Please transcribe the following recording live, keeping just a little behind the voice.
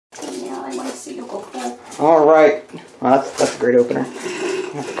out. I want to see you go full. All right. Well, that's a great opener.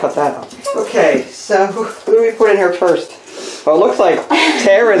 I have to cut that out. Okay, so who do we put in here first? Well, it looks like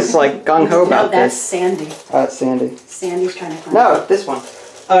Tara's like gung-ho about that's this. Sandy. Oh, it's Sandy. Sandy's trying to find No, this one.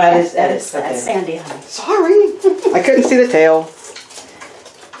 Oh, that's okay. Sandy, honey. Sorry. I couldn't see the tail.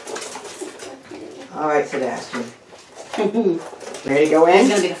 All right, Sebastian. Ready to go in? He's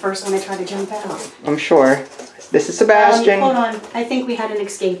going to be the first one to try to jump out. I'm sure. This is Sebastian. Hold on. I think we had an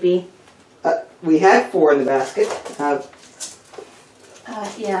escapee. We had 4 in the basket.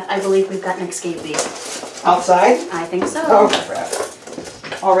 Yeah, I believe we've got an escapee. Outside? I think so. Oh, crap.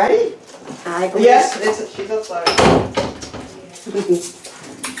 Already? I believe Yes, she's outside.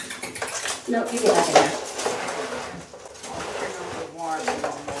 No, you get back in there.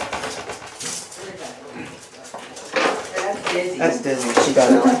 That's Disney. She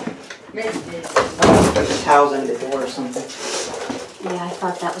got it. Put the towels under the door or something. Yeah, I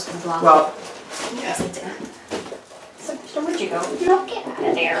thought that was going to block Well, it. Yes, it did. So where'd you go? No, get out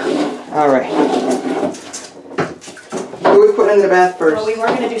of there. all right. Who we put in the bath first? Well, we were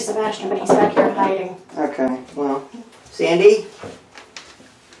going to do Sebastian, but he's back here hiding. Okay, well, Sandy.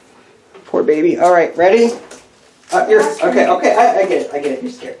 Poor baby. All right, ready? You're okay. Okay, I get it. I get it.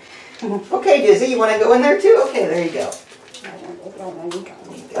 You're scared. Okay, Dizzy, you want to go in there too? Okay, there you go. There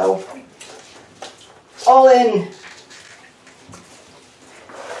you go. All in.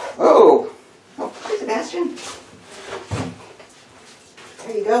 Oh. Oh, hi, Sebastian.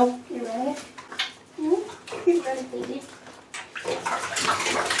 There you go. You ready? You ready, baby?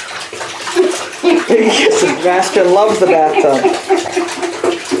 Sebastian loves the bathtub.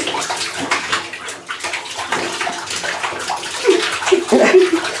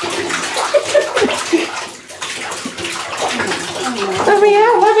 Let me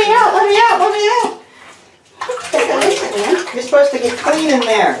out, let me out, let me out, let me out. You're supposed to get clean in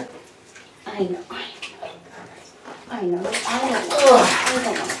there. I know. I don't want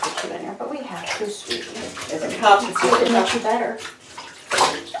to put you in there, but we have to, sweetie. There's a cup. It makes you better.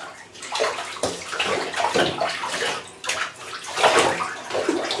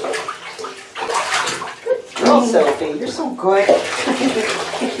 Girl, Sophie, you're so good.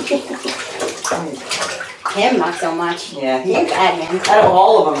 Him, not so much. Yeah, You got him. out of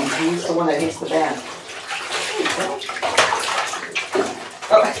all of them, he's the one that hates the bath.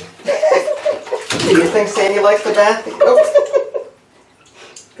 Oh. Do you think Sandy likes the bath? Oh.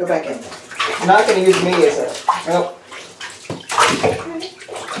 Go back in. You're not going to use me as a... Oh.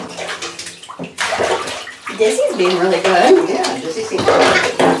 Dizzy's being really good. Yeah, Dizzy seems good.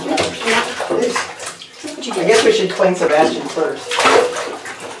 I guess we should clean Sebastian first.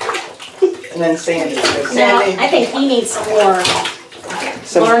 And then Sandy. Now, I think he needs some more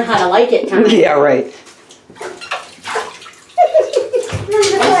learn how to like it time. Yeah, right.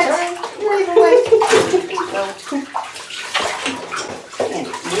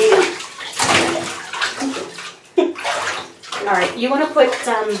 All right, you want to put,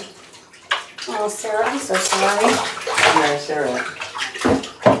 oh, Sarah, I'm so sorry. No, Sarah.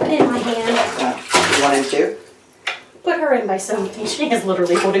 In my hand. You want in too? Put her in by something. She is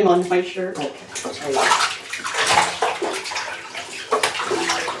literally holding on to my shirt. Okay.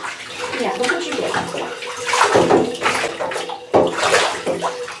 Yeah, look what you did.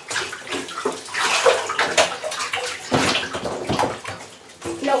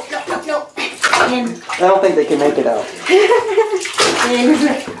 No. In. I don't think they can make it out. In.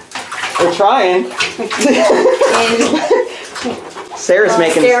 They're trying. Sarah's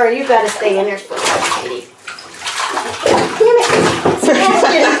making... Sarah, you gotta stay in there for a second, sweetie. Damn it!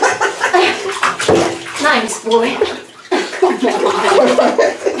 Sebastian! Nice boy. Come on.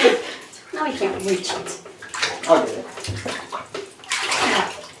 Now I can't reach it. I'll get it.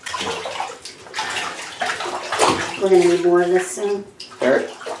 We're gonna need more of this soon. Ferret?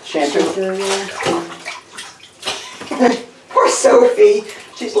 Shampoo? Yeah. Poor Sophie.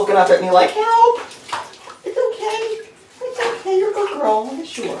 She's looking up at me like, help! It's okay. It's okay. You're a good girl.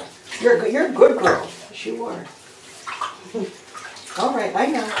 Yes, you are. You're a good girl. Yes, you are. All right, I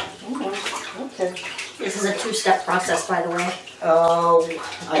know. Okay. This is a 2-step process, by the way. Oh,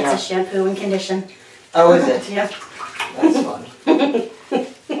 I know. It's a shampoo and condition. Oh, is it? Yep. That's fun.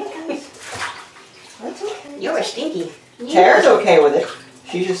 That's okay. You're stinky. Tara's okay with it.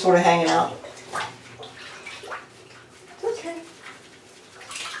 She's just sort of hanging out. It's okay.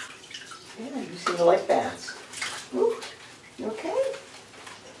 Yeah, you seem to like baths. Ooh, you okay?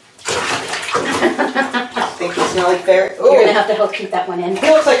 Think you smell like ferret? You're going to have to help keep that one in. He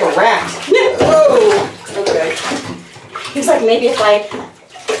looks like a rat. Oh, okay. He's like, maybe if I...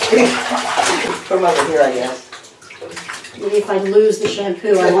 Put him over here, I guess. Maybe if I lose the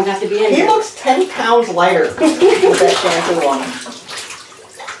shampoo, I won't have to be in He here. looks 10 pounds lighter with that shampoo on him.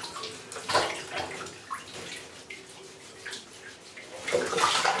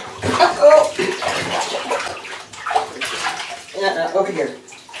 Oh. Over here.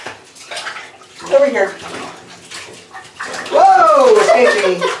 Over here. Whoa, excuse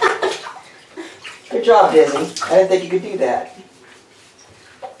me. Good job, Dizzy. I didn't think you could do that.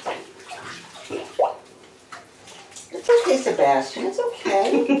 It's okay, Sebastian. It's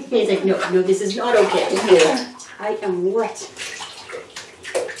okay. He's like, no, no, this is not okay. Yeah. I am wet.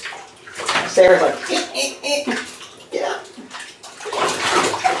 Sarah's like, yeah.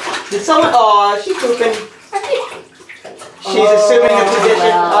 Did someone? Oh, she's pooping. She's assuming a position.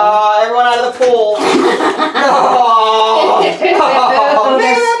 Well. Everyone out of the pool. Oh,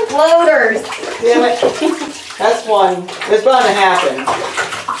 There's floaters. damn it. That's one. It's bound to happen.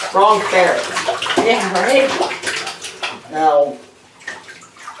 Wrong ferret. Yeah, right? Now,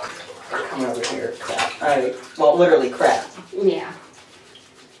 come over here. Crap. Alright. Well, literally crap. Yeah.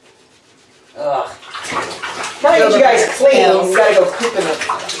 Ugh. Trying to get you guys clean. You gotta go poop in the.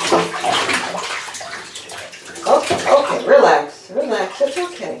 Okay, relax. Relax. It's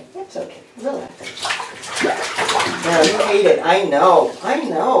okay. It's okay. Relax. No, you hate it. I know. I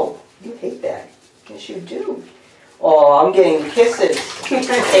know. You hate that. Yes, you do. Oh, I'm getting kisses.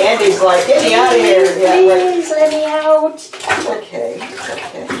 Andy's like, get me out of here. Yeah, like, Please let me out. it's okay. It's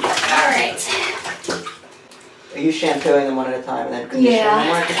okay. Alright. Are you shampooing them one at a time and then conditioning them?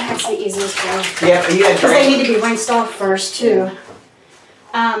 Yeah, that's the easiest way. Yeah, you had Because they drain. need to be rinsed off first, too.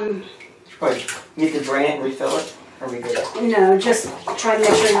 What, you have to drain it and refill it? Or we good? No, just try to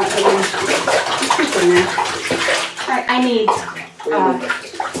make sure you're not putting poop in there. Alright, I need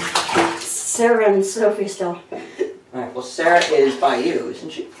Sarah and Sophie still. Alright, well Sarah is by you,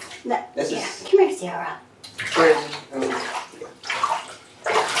 isn't she? This Yeah, is. come here, Sarah. Where is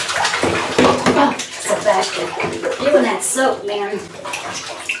Oh, Sebastian, you and that soap, man.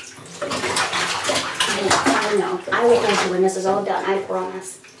 I know. I will hold you when this is all done, I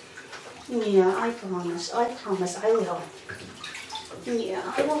promise. Yeah, I promise. I promise I will. Yeah,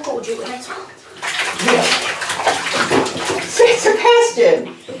 I will hold you when it's all done. Say,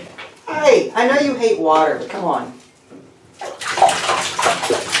 Sebastian! Hey, I know you hate water, but come on.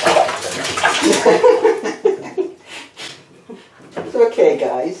 It's okay,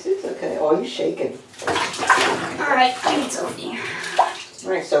 guys. It's okay. Oh, you're shaking. Alright, I need Sophie.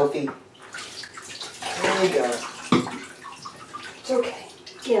 Alright, Sophie. There you go. It's okay.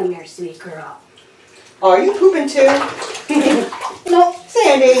 Come here, sweet girl. Oh, are you pooping too? Nope.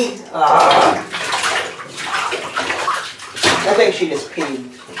 Sandy! I think she just peed.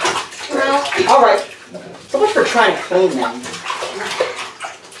 Well, Alright. So much for trying to clean them.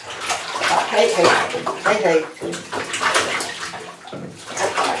 Hey.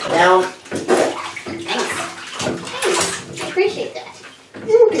 Down. thanks. I appreciate that.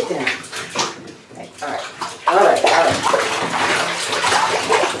 You get down. Alright.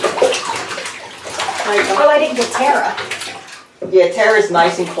 Oh, I didn't get Tara. Yeah, Tara's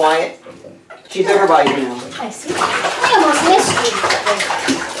nice and quiet. She's over by you now. I see. I almost missed you.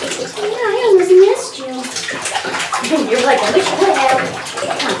 Yeah, I almost missed you. You're like, I wish you would have.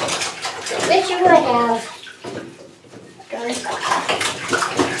 Wish you would have. Guys.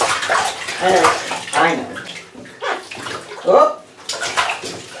 I know. Oh!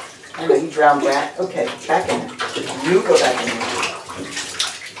 I know, you drowned rat. Okay, back in there. You go back in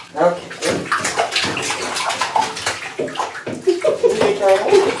there. Okay.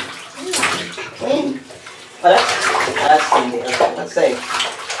 Clean. Oh, that's Cindy. Okay, let's see.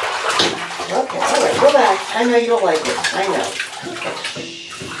 Okay, alright, relax. I know you don't like it. I know.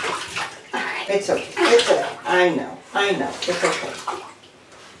 It's okay. It's okay. I know. It's okay.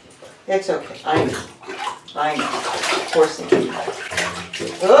 It's okay. I know. Poor Cindy.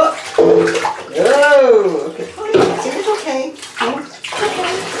 Oh! Oh! Okay. It's okay. It's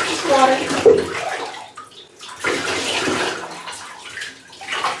okay. Just water.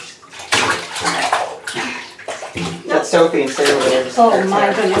 That's Sophie and Sarah over there. Oh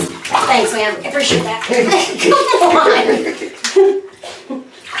my goodness. Thanks, man. I appreciate that. Come on.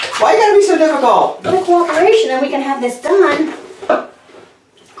 Why you gotta be so difficult? Good cooperation and we can have this done.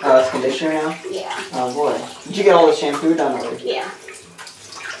 Oh, it's conditioner now? Yeah. Oh boy. Did you get all the shampoo done already? Yeah.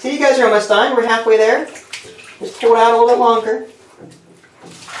 See, you guys are almost done. We're halfway there. Just pull it out a little bit longer.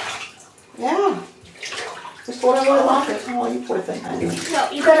 Yeah. Just pull it out a little bit longer. Oh, you poor thing. I know.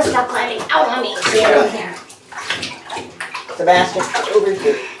 No, you gotta stop climbing out on me. There. Sebastian, over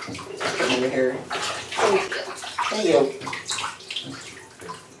here. Over here. There you go.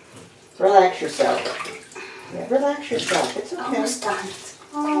 Relax yourself. Yeah. relax yourself. It's okay. Almost done. It's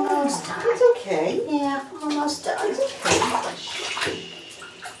almost done. It's okay. Yeah, almost done. It's okay.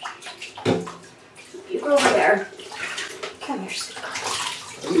 You go over there. Come here,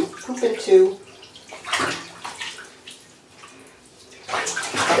 sweetheart. You poop it too.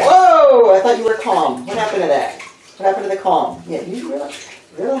 Whoa! I thought you were calm. What happened to that? What happened to the calm? Yeah, you relax.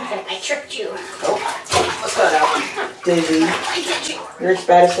 I tricked you. Oh, what's that out? Dizzy. I did you. You're as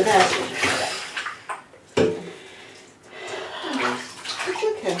bad as Sebastian. It's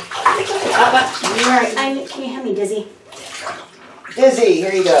okay. All right. Can you hand me Dizzy? Dizzy,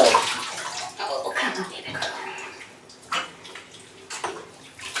 here you go. Oh, come on, baby girl.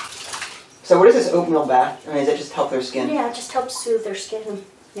 So what is this oatmeal bath? I mean, does it just help their skin? Yeah, it just helps soothe their skin.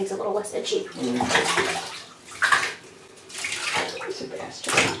 Makes it a little less itchy.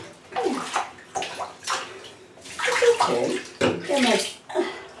 Sebastian. It's okay. Then there's,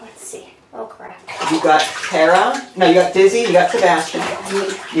 let's see. Oh, crap. You got Tara. No, you got Dizzy. You got Sebastian.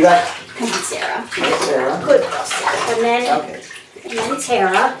 You got Come on, Sarah. Sarah. Good girl, Sarah. Okay. And then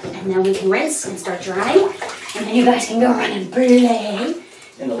Tara. And then we can rinse and start drying. And then you guys can go run and play.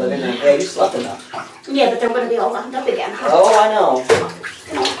 In the living room. Yeah, you slept enough. Yeah, but they're going to be all wound up again. Oh, I know.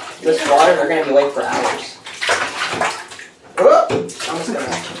 This water, they're going to be awake for hours. Oh, I'm just gonna...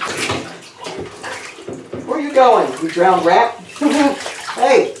 Where are you going? You drowned rat?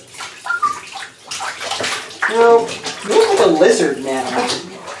 Hey. No, you look like a lizard now.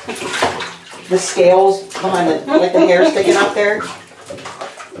 The scales behind the, like the hair sticking out there.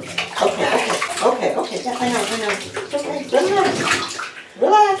 Okay. Yeah, I know. Okay, relax.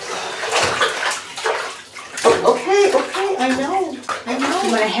 Relax. Oh, okay, I know. You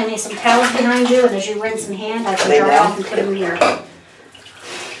want to hand me some towels behind you, and as you rinse and hand, I can Lay dry down. off and put them here.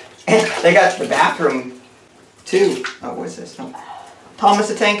 They got the bathroom, too. Oh, what's this? No. Thomas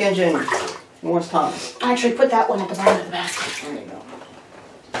the Tank Engine. Where's Thomas? I actually put that one at the bottom of the basket. There you go.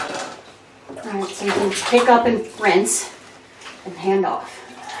 Alright, so you can pick up and rinse and hand off.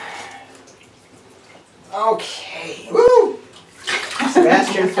 Okay. Woo!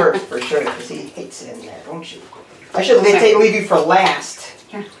 Sebastian first, for sure, because he hates it in there, don't you? I should leave you for last.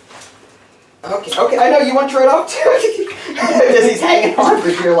 Here. Okay, I know, you want to try it off too? Because he's hanging on,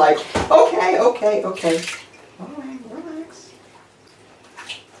 but you're like, okay. Alright, relax.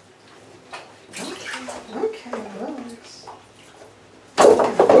 Okay, relax.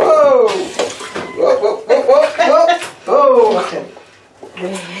 Whoa, okay.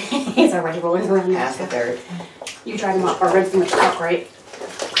 He's already rolling around. Pass the third. You dried him off or rinsed him with cup, right?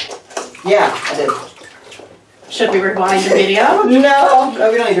 Yeah, I did. Should we rewind the video? No,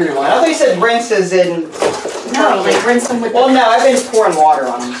 we don't need to rewind. I thought you said rinses in... No, like rinse them with Well, no, I've been pouring water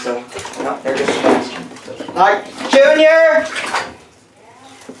on them, so... No, they're just Sebastian. Alright, Junior!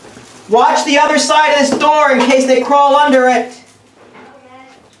 Watch the other side of this door in case they crawl under it.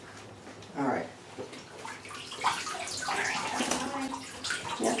 Alright.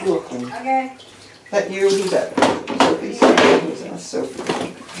 Yeah, you look clean. Okay. That you, who's that? Sophie's. Who's that? Sophie.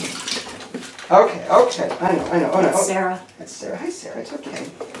 Okay. I know. Oh, no. That's Sarah. That's Sarah. Hi, Sarah. It's okay.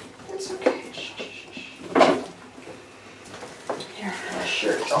 It's okay. Shh. Here. My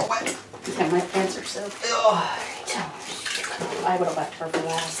shirt's all wet. Yeah, my pants are soaked. Ugh. I would have left her for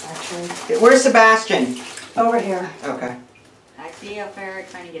last, actually. Where's Sebastian? Over here. Okay. I see a ferret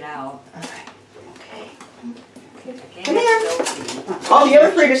trying to get out. Alright. Okay. Come here. Oh, the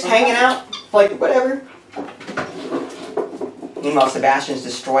other three just hanging out? Like, whatever. Meanwhile, Sebastian's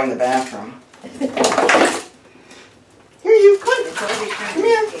destroying the bathroom. Here, you. Come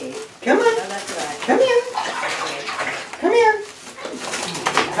here. Come on. Come here. Come here.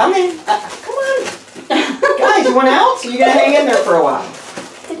 Come in. Come on. Guys, you want out? You gonna hang in there for a while.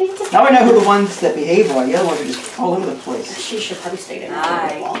 Now I know who the ones that behave well. The other ones are just all over the place. She should probably stay in Hi.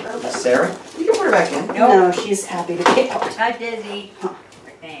 there longer. But Sarah, you can put her back in. no, she's happy to get out. Hi, Dizzy.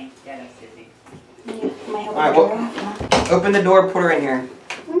 Thanks. Yeah, that's Dizzy. Am I helping All right, you well- out? Open the door, put her in here.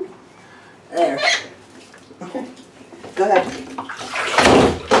 There. Okay. Go ahead.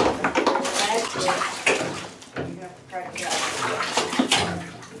 That's it. You have to try to get out.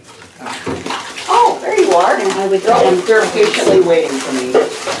 Oh, there you are. And I would go and They're patiently waiting for me.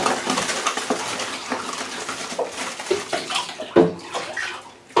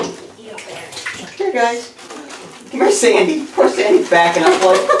 Here, guys. Where's Sandy? Poor Sandy's backing up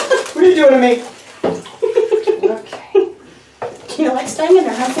like, what are you doing to me? Okay. Do you like staying in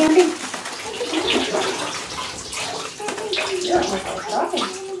there, huh, Sandy? Yeah,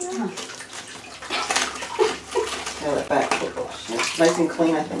 Now that back. It's nice and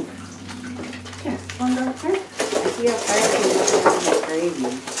clean, I think. here, one go up there. I see a ferret getting crazy.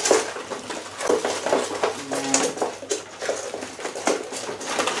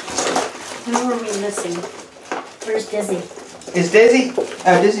 Who are we missing? Where's Dizzy? Is Dizzy?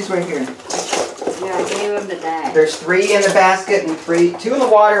 Oh, Dizzy's right here. Yeah, I gave him the bag. There's 3 in the basket and 2 in the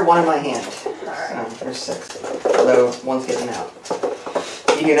water, 1 in my hand. Alright. So there's 6. Although 1's getting out.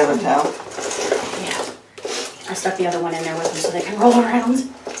 You need another towel? Yeah. I stuck the other one in there with them so they can roll around.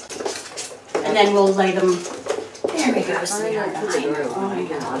 And then we'll lay them. There we go. So I behind. put it through. Oh my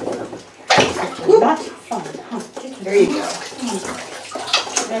God. Whoop. Not fun, huh? There you go.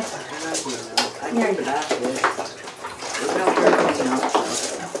 That's I got the basket. There's no turkeys out.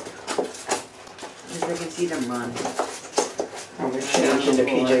 Just I can see them run. I'm going to change into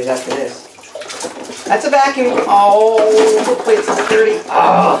PJs after this. That's a vacuum. Oh, hopefully it's dirty.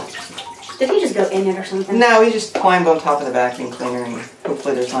 Oh. Did he just go in it or something? No, he just climbed on top of the vacuum cleaner and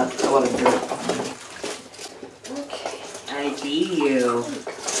hopefully there's not a lot of dirt behind it. Okay. I see you.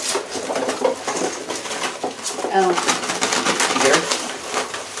 Oh. There?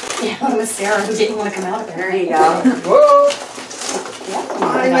 Yeah, it was Sarah who didn't want to come out of there. There you go. Whoa! Yeah.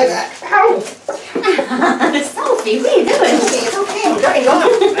 my back. Ow! Sophie, what are you doing? It's okay, I'm drying off.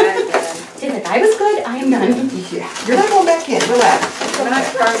 Dude, the guy was good. I am done. Yeah. You're not going back in. Relax. I'm not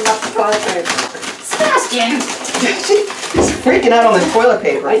starting up the toilet paper. Sebastian! He's freaking out on the toilet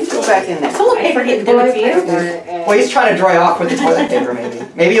paper. Let's go back in there. Toilet paper didn't do it for you. Well, he's trying to dry off with the toilet paper, maybe.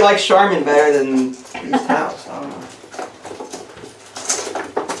 Maybe he likes Charmin better than these towels. I don't know.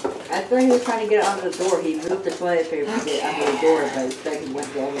 I thought he was trying to get under the door. He moved the toilet paper to get under the door, but his second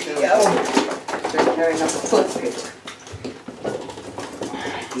went down the door. Started tearing up the toilet paper.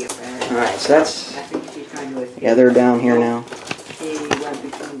 Alright, so that's... I think she's trying to escape. Yeah, they're down here now. He went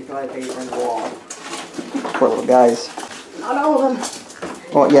between the toilet paper and the wall. Poor little guys. Not all of them.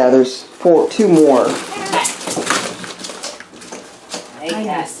 Well, yeah, there's 2 more. I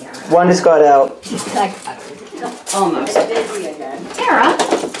know, Sarah. One just got out. Almost. Busy again. Tara.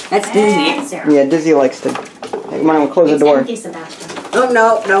 That's And Sarah. Yeah, Dizzy likes to... Hey, come on, we'll close the It's door. empty, Sebastian. Oh,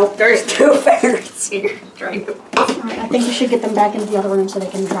 no. There's 2 ferrets here. Alright, I think we should get them back into the other room so they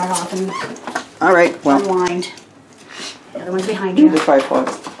can dry off and Alright, well... unwind. The other one's behind you. The 5 plug.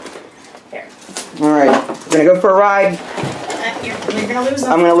 There. Alright, we're gonna go for a ride. You're gonna lose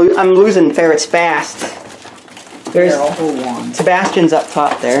them. I'm losing ferrets fast. There's Sebastian's up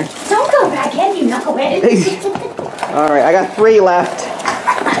top there. Don't go back in, you knucklehead. Alright, I got 3 left.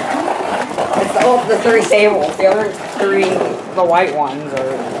 It's the 3 tables. The other 3, the white ones,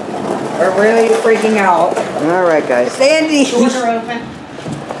 are really freaking out. Alright, guys. Sandy! Doors are open.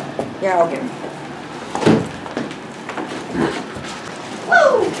 Yeah, okay.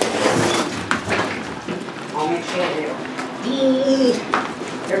 Woo! I'll make sure I do.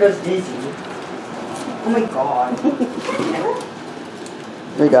 There goes Dizzy. Oh my god.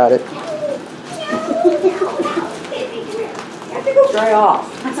 We got it. You have to go dry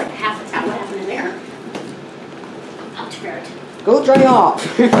off. That's like half a towel. What happened in there? Ouch, ferret. Go dry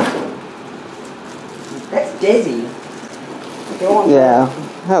off. That's Dizzy. Go on. Yeah,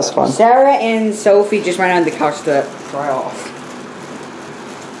 that was fun. Sarah and Sophie just ran on the couch to dry off.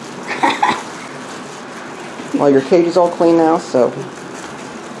 Well, your cage is all clean now, so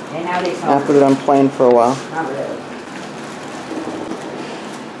And now they smell. after that I'm playing for a while. Not really.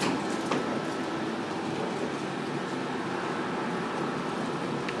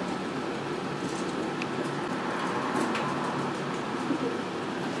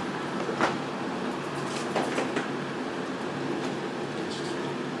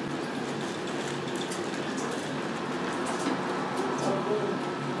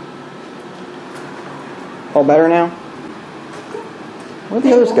 All better now? Where'd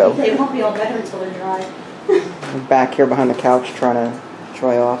the others go? They won't be all better until they're dry. They're back here behind the couch trying to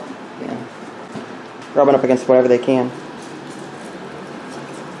dry off. Yeah. Rubbing up against whatever they can.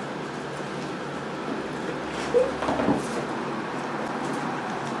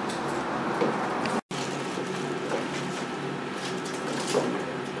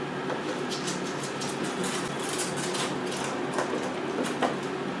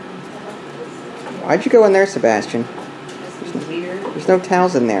 Why'd you go in there, Sebastian? This is weird. There's no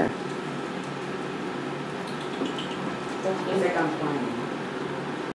towels in there. Looks like I'm playing.